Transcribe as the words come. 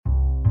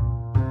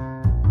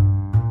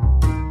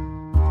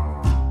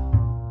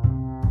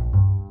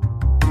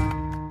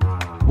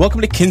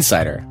Welcome to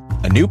Kinsider,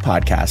 a new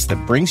podcast that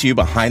brings you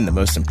behind the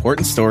most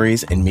important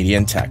stories in media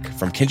and tech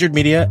from Kindred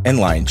Media and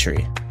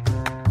LionTree.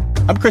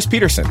 I'm Chris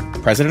Peterson,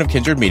 president of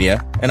Kindred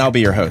Media, and I'll be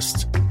your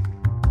host.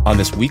 On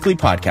this weekly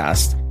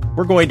podcast,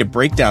 we're going to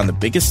break down the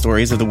biggest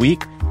stories of the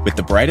week with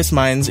the brightest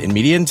minds in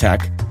media and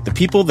tech, the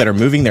people that are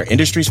moving their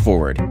industries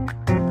forward.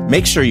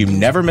 Make sure you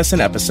never miss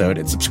an episode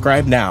and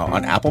subscribe now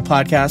on Apple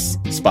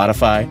Podcasts,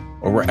 Spotify,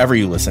 or wherever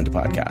you listen to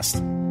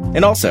podcasts.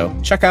 And also,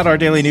 check out our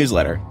daily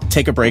newsletter,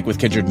 Take a Break with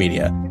Kindred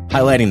Media,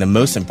 highlighting the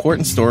most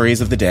important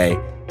stories of the day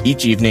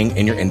each evening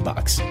in your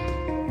inbox.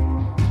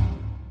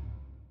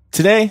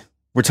 Today,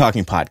 we're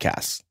talking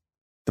podcasts.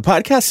 The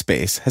podcast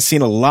space has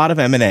seen a lot of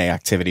M&A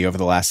activity over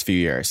the last few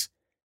years.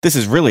 This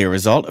is really a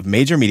result of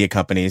major media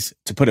companies,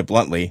 to put it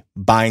bluntly,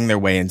 buying their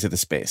way into the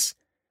space.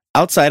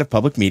 Outside of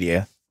public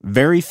media,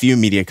 very few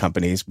media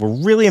companies were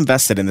really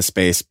invested in the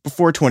space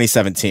before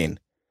 2017.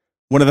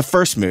 One of the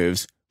first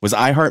moves was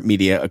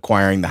iHeartMedia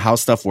acquiring the How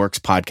Stuff Works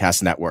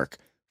podcast network.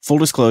 Full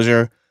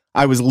disclosure,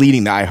 I was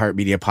leading the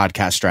iHeartMedia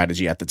podcast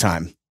strategy at the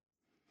time.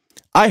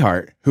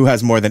 iHeart, who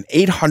has more than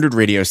 800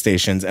 radio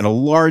stations and a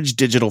large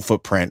digital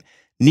footprint,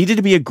 needed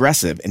to be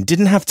aggressive and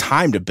didn't have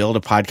time to build a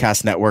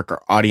podcast network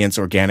or audience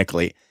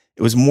organically.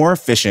 It was more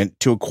efficient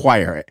to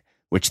acquire it,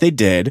 which they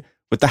did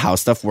with the How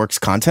Stuff Works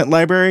content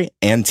library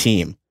and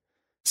team.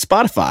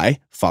 Spotify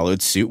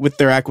followed suit with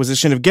their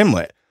acquisition of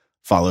Gimlet,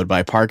 followed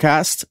by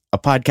Parcast, a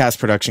podcast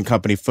production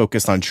company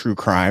focused on true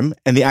crime,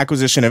 and the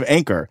acquisition of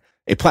Anchor,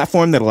 a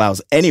platform that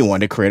allows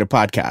anyone to create a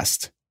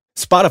podcast.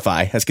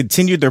 Spotify has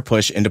continued their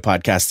push into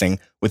podcasting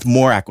with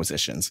more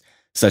acquisitions,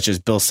 such as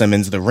Bill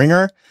Simmons' The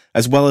Ringer,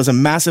 as well as a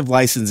massive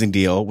licensing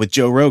deal with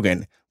Joe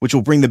Rogan, which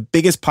will bring the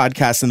biggest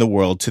podcast in the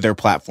world to their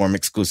platform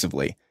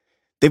exclusively.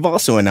 They've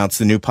also announced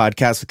the new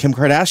podcast with Kim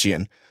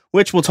Kardashian,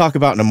 which we'll talk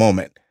about in a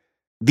moment.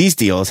 These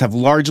deals have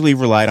largely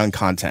relied on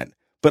content,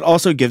 but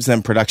also gives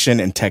them production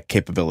and tech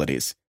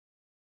capabilities.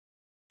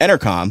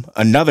 Entercom,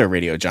 another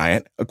radio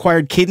giant,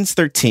 acquired Cadence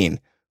 13,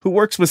 who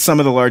works with some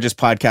of the largest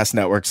podcast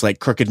networks like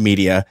Crooked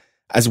Media,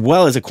 as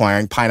well as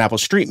acquiring Pineapple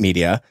Street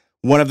Media,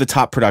 one of the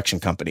top production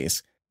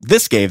companies.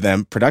 This gave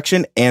them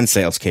production and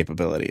sales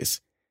capabilities.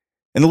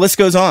 And the list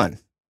goes on.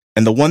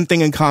 And the one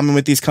thing in common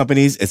with these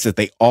companies is that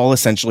they all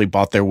essentially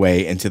bought their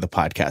way into the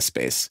podcast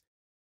space.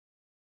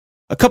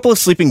 A couple of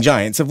sleeping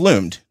giants have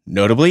loomed,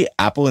 notably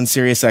Apple and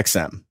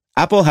SiriusXM.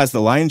 Apple has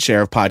the lion's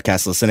share of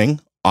podcast listening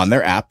on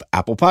their app,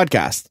 Apple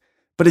Podcast,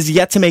 but has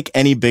yet to make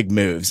any big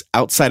moves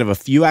outside of a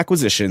few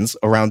acquisitions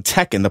around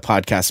tech in the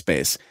podcast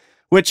space,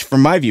 which,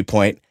 from my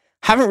viewpoint,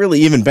 haven't really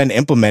even been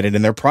implemented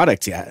in their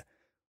product yet.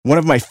 One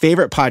of my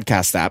favorite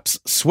podcast apps,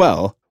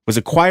 Swell, was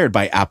acquired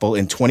by Apple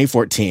in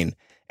 2014,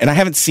 and I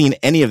haven't seen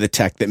any of the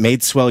tech that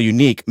made Swell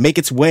unique make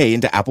its way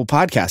into Apple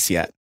Podcasts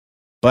yet.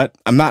 But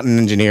I'm not an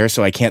engineer,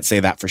 so I can't say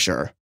that for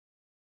sure.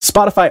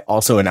 Spotify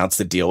also announced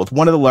a deal with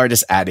one of the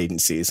largest ad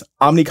agencies,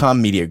 Omnicom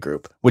Media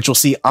Group, which will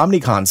see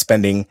Omnicom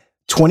spending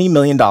 $20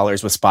 million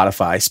with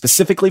Spotify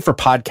specifically for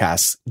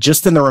podcasts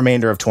just in the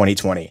remainder of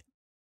 2020.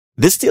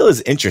 This deal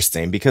is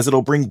interesting because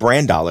it'll bring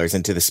brand dollars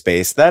into the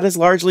space that is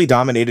largely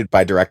dominated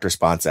by direct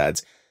response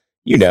ads.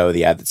 You know,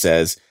 the ad that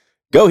says,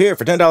 "Go here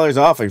for $10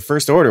 off your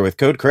first order with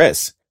code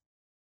Chris."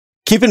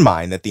 Keep in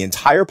mind that the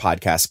entire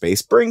podcast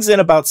space brings in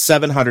about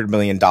 $700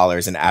 million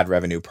in ad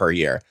revenue per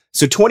year.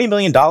 So $20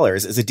 million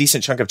is a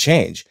decent chunk of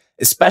change,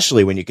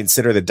 especially when you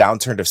consider the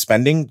downturn of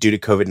spending due to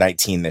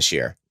COVID-19 this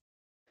year.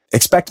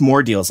 Expect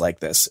more deals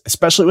like this,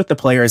 especially with the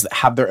players that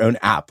have their own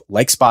app,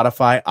 like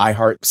Spotify,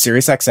 iHeart,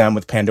 SiriusXM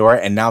with Pandora,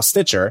 and now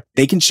Stitcher.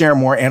 They can share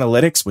more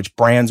analytics, which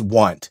brands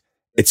want.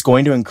 It's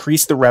going to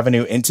increase the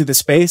revenue into the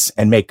space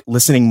and make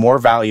listening more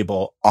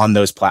valuable on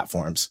those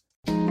platforms.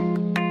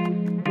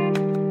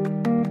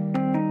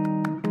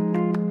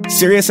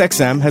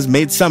 SiriusXM has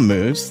made some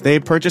moves. They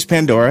purchased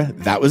Pandora,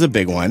 that was a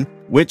big one,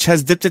 which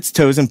has dipped its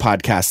toes in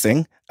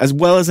podcasting, as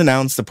well as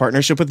announced a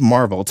partnership with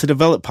Marvel to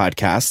develop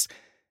podcasts,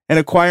 and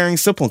acquiring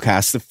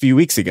Simplecast a few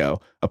weeks ago,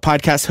 a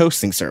podcast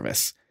hosting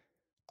service.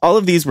 All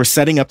of these were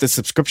setting up the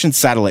subscription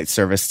satellite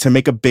service to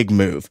make a big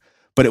move,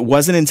 but it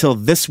wasn't until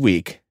this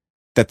week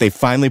that they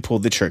finally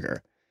pulled the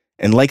trigger.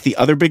 And like the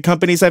other big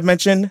companies I've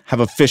mentioned, have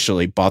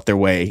officially bought their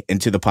way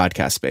into the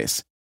podcast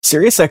space.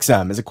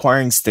 SiriusXM is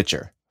acquiring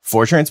Stitcher.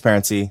 For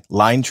transparency,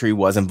 LionTree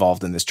was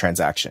involved in this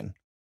transaction.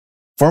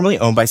 Formerly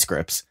owned by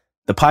Scripps,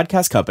 the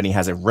podcast company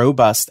has a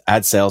robust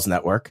ad sales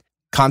network,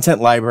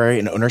 content library,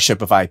 and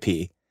ownership of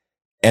IP,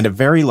 and a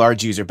very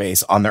large user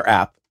base on their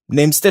app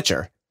named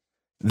Stitcher.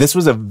 This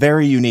was a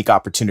very unique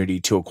opportunity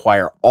to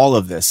acquire all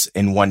of this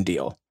in one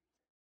deal.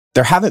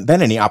 There haven't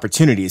been any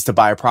opportunities to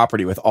buy a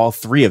property with all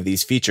three of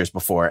these features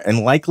before,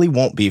 and likely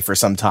won't be for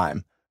some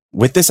time.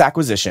 With this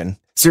acquisition,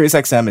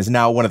 SiriusXM is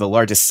now one of the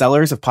largest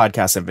sellers of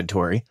podcast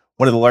inventory,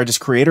 one of the largest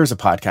creators of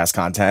podcast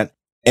content,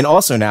 and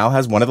also now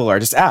has one of the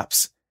largest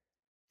apps.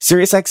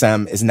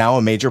 SiriusXM is now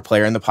a major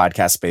player in the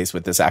podcast space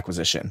with this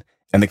acquisition,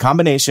 and the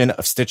combination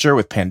of Stitcher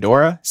with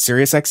Pandora,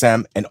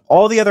 SiriusXM, and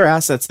all the other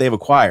assets they've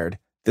acquired,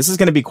 this is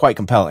going to be quite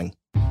compelling.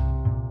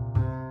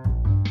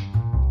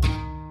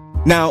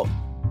 Now,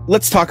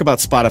 Let's talk about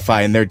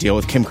Spotify and their deal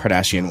with Kim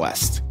Kardashian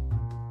West.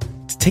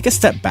 To take a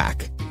step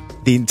back,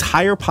 the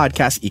entire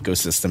podcast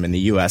ecosystem in the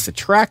US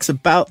attracts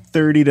about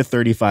 30 to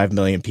 35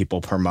 million people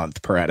per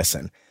month per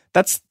Edison.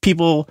 That's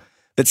people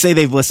that say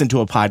they've listened to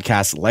a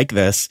podcast like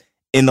this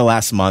in the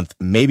last month,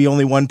 maybe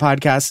only one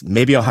podcast,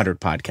 maybe 100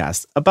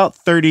 podcasts, about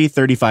 30,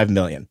 35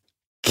 million.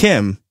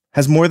 Kim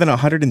has more than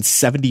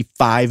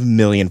 175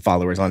 million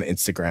followers on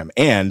Instagram.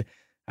 And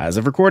as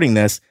of recording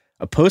this,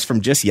 a post from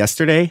just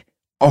yesterday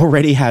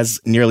already has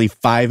nearly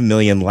 5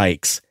 million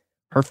likes.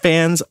 Her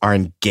fans are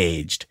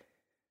engaged.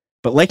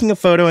 But liking a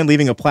photo and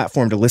leaving a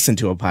platform to listen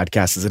to a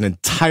podcast is an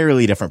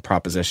entirely different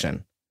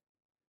proposition.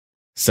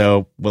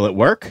 So will it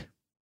work?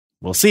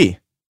 We'll see.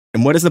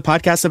 And what is the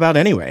podcast about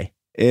anyway?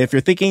 If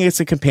you're thinking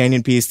it's a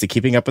companion piece to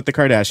Keeping Up with the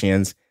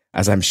Kardashians,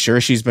 as I'm sure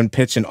she's been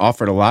pitched and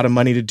offered a lot of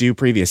money to do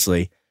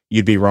previously,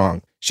 you'd be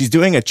wrong. She's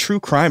doing a true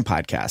crime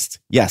podcast.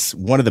 Yes,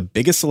 one of the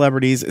biggest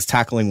celebrities is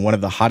tackling one of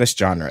the hottest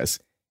genres.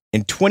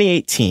 In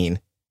 2018,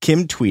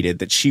 Kim tweeted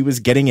that she was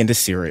getting into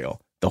Serial,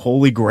 the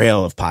holy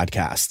grail of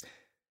podcasts.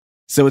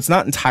 So it's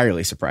not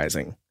entirely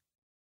surprising.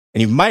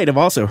 And you might have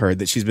also heard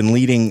that she's been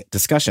leading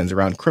discussions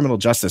around criminal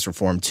justice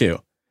reform too.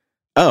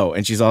 Oh,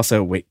 and she's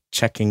also,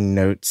 checking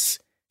notes.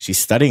 She's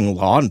studying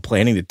law and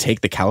planning to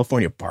take the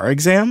California bar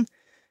exam.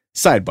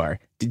 Sidebar,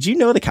 did you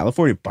know the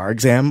California bar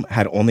exam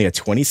had only a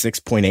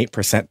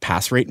 26.8%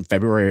 pass rate in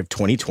February of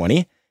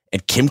 2020?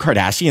 And Kim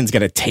Kardashian's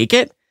going to take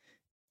it?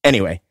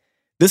 Anyway,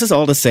 this is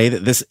all to say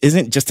that this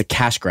isn't just a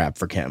cash grab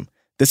for Kim.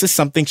 This is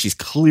something she's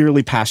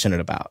clearly passionate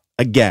about.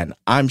 Again,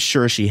 I'm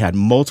sure she had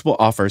multiple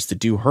offers to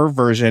do her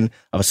version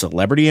of a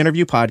celebrity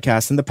interview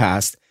podcast in the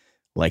past,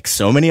 like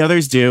so many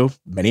others do.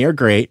 Many are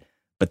great,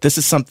 but this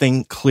is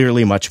something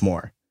clearly much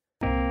more.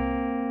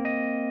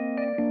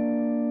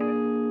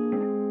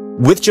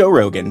 With Joe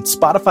Rogan,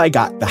 Spotify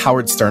got the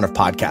Howard Stern of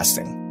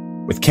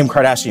podcasting. With Kim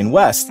Kardashian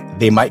West,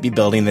 they might be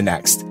building the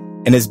next.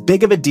 And as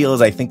big of a deal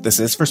as I think this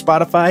is for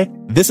Spotify,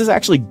 this is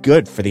actually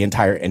good for the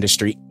entire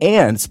industry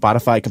and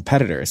Spotify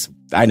competitors.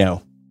 I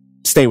know.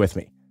 Stay with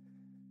me.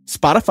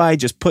 Spotify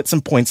just put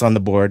some points on the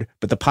board,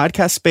 but the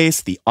podcast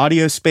space, the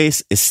audio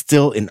space, is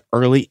still in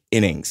early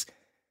innings.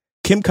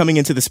 Kim coming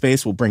into the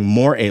space will bring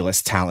more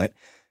A-list talent,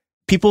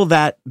 people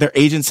that their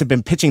agents have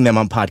been pitching them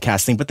on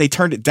podcasting, but they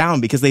turned it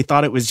down because they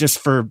thought it was just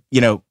for,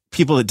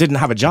 people that didn't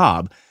have a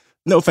job.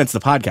 No offense to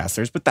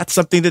podcasters, but that's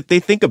something that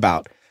they think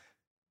about.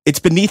 It's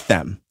beneath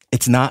them.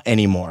 It's not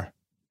anymore.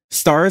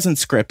 Stars and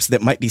scripts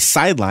that might be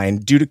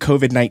sidelined due to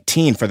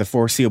COVID-19 for the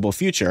foreseeable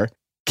future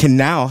can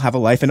now have a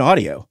life in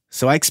audio.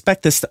 So I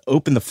expect this to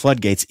open the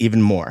floodgates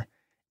even more.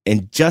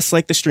 And just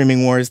like the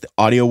streaming wars, the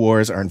audio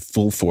wars are in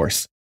full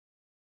force.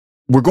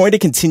 We're going to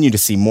continue to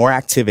see more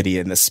activity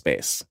in this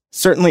space.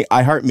 Certainly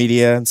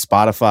iHeartMedia,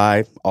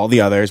 Spotify, all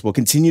the others will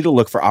continue to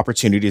look for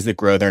opportunities that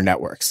grow their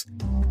networks.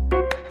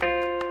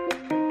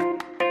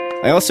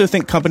 I also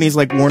think companies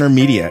like Warner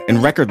Media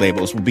and record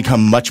labels will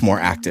become much more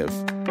active.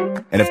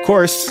 And of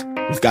course,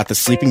 we've got the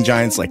sleeping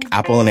giants like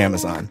Apple and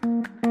Amazon,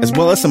 as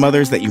well as some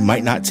others that you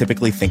might not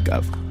typically think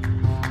of.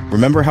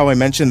 Remember how I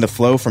mentioned the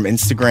flow from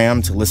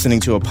Instagram to listening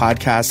to a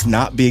podcast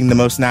not being the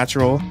most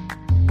natural?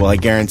 Well, I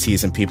guarantee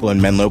some people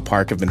in Menlo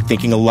Park have been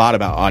thinking a lot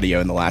about audio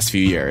in the last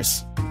few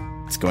years.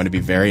 It's going to be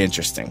very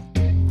interesting.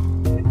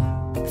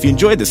 If you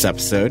enjoyed this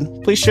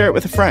episode, please share it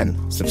with a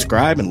friend,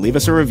 subscribe, and leave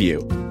us a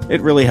review. It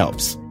really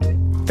helps.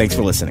 Thanks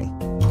for listening.